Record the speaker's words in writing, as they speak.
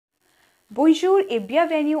Bonjour et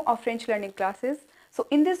bienvenue en French learning classes. So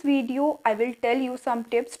in this video, I will tell you some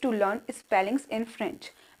tips to learn spellings in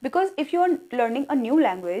French. Because if you are learning a new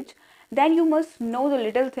language, then you must know the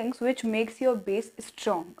little things which makes your base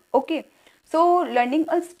strong. Okay, so learning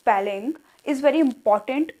a spelling is very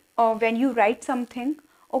important when you write something.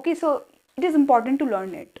 Okay, so it is important to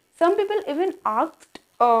learn it. Some people even asked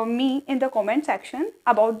me in the comment section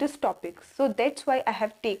about this topic. So that's why I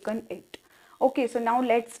have taken it. Okay, so now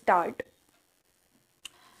let's start.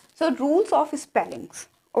 So rules of spellings.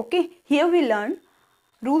 Okay, here we learn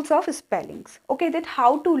rules of spellings. Okay, that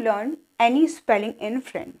how to learn any spelling in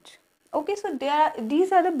French. Okay, so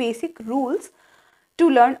these are the basic rules to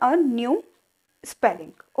learn a new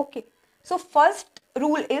spelling. Okay, so first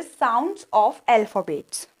rule is sounds of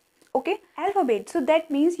alphabets. Okay, alphabet, so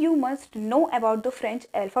that means you must know about the French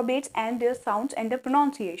alphabets and their sounds and the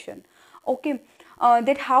pronunciation. Okay,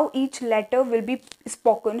 that how each letter will be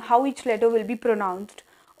spoken, how each letter will be pronounced.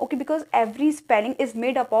 Okay, because every spelling is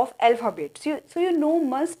made up of alphabets, so you know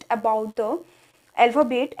must about the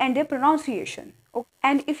alphabet and their pronunciation. Okay.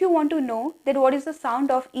 And if you want to know that what is the sound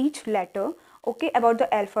of each letter, okay, about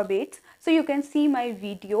the alphabets, so you can see my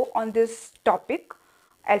video on this topic,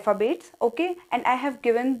 alphabets. Okay, and I have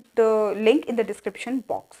given the link in the description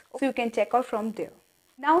box, so you can check out from there.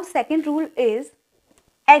 Now second rule is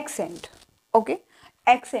accent. Okay,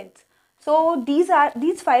 accents. So these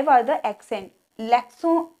five are the accent: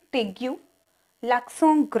 l'accent aigu,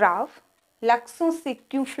 l'accent grave, l'accent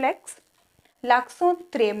circumflexe, l'accent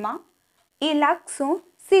tréma, et l'accent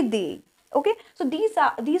cédé. Okay, so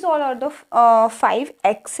these all are the five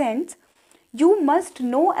accents. You must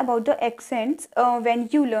know about the accents when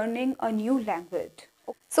you learning a new language.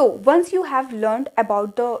 So once you have learned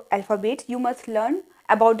about the alphabet, you must learn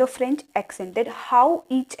about the French accent, that how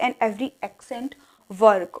each and every accent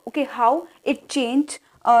work. Okay, how it change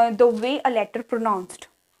the way a letter pronounced.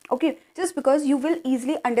 Okay, just because you will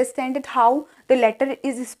easily understand it how the letter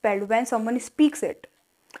is spelled when someone speaks it.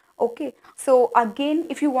 Okay, so again,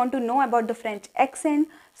 if you want to know about the French accent,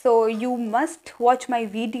 so you must watch my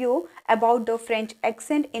video about the French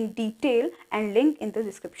accent in detail and link in the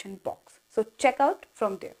description box. So check out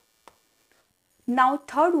from there. Now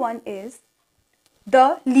third one is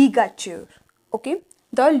the ligature. Okay,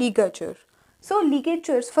 the ligature. So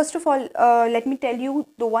ligatures, first of all, let me tell you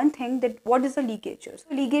the one thing, that what is the ligatures.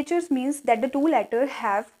 So ligatures means that the two letters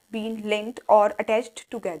have been linked or attached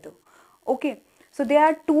together. Okay, so there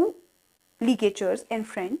are two ligatures in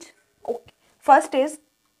French. Okay. First is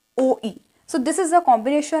OE. So this is a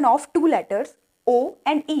combination of two letters O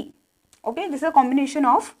and E. Okay, this is a combination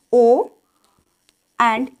of O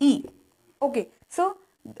and E. Okay, so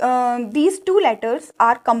these two letters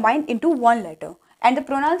are combined into one letter, and the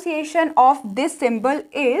pronunciation of this symbol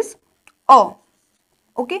is A.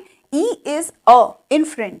 Okay, E is A in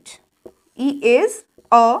French. E is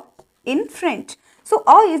A in French. So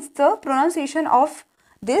A is the pronunciation of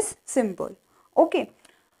this symbol. Okay,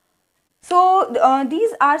 so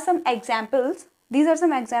these are some examples. These are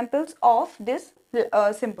some examples of this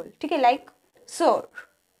symbol. Okay, like sir,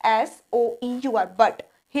 S-O-E-U-R, but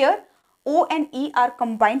here O and E are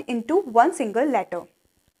combined into one single letter.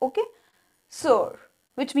 Okay, sir,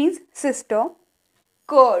 which means sister,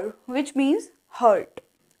 cur, which means hurt.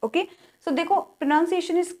 Okay, so देखो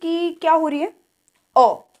pronunciation इसकी क्या हो रही है?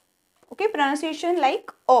 O. Okay, pronunciation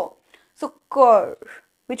like O. So cur,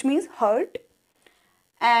 which means hurt,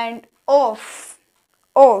 and of,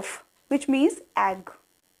 which means egg.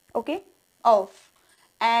 Okay, of,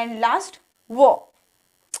 and last wo,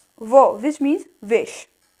 which means wish.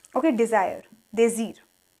 Okay, desire,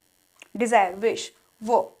 desire, wish,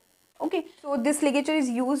 wo. Okay, so this ligature is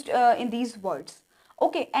used in these words.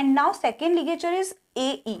 Okay, and now second ligature is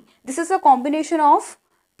AE. This is a combination of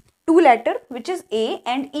two letter, which is A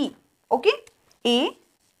and E. Okay, A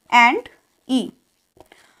and E,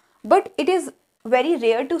 but it is very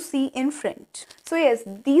rare to see in French. So yes,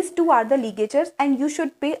 these two are the ligatures and you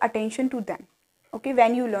should pay attention to them, okay,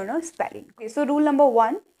 when you learn a spelling. Okay, so rule number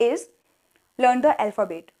one is learn the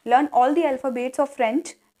alphabet. Learn all the alphabets of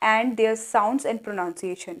French and their sounds and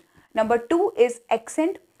pronunciation. Number two is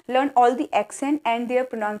accent. Learn all the accent and their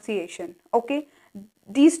pronunciation. Okay,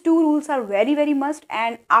 these two rules are very must,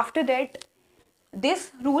 and after that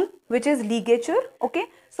this rule, which is ligature. Okay,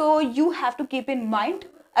 so you have to keep in mind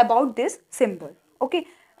about this symbol. Okay,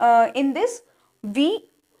 in this we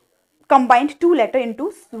combined two letter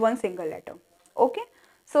into one single letter. Okay,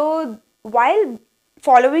 so while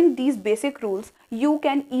following these basic rules, you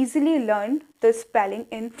can easily learn the spelling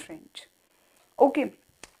in French. Okay,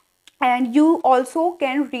 and you also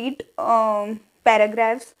can read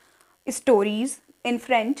paragraphs, stories, in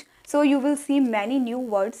French. So you will see many new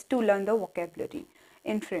words to learn the vocabulary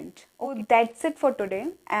in French. Okay, that's it for today.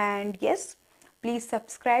 And yes, please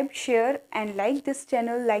subscribe, share and like this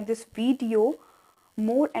channel, like this video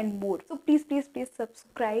more and more. So please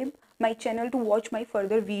subscribe my channel to watch my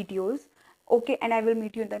further videos. Okay, and I will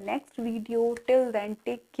meet you in the next video. Till then,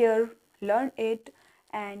 take care, learn it,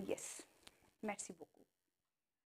 and yes, merci beaucoup.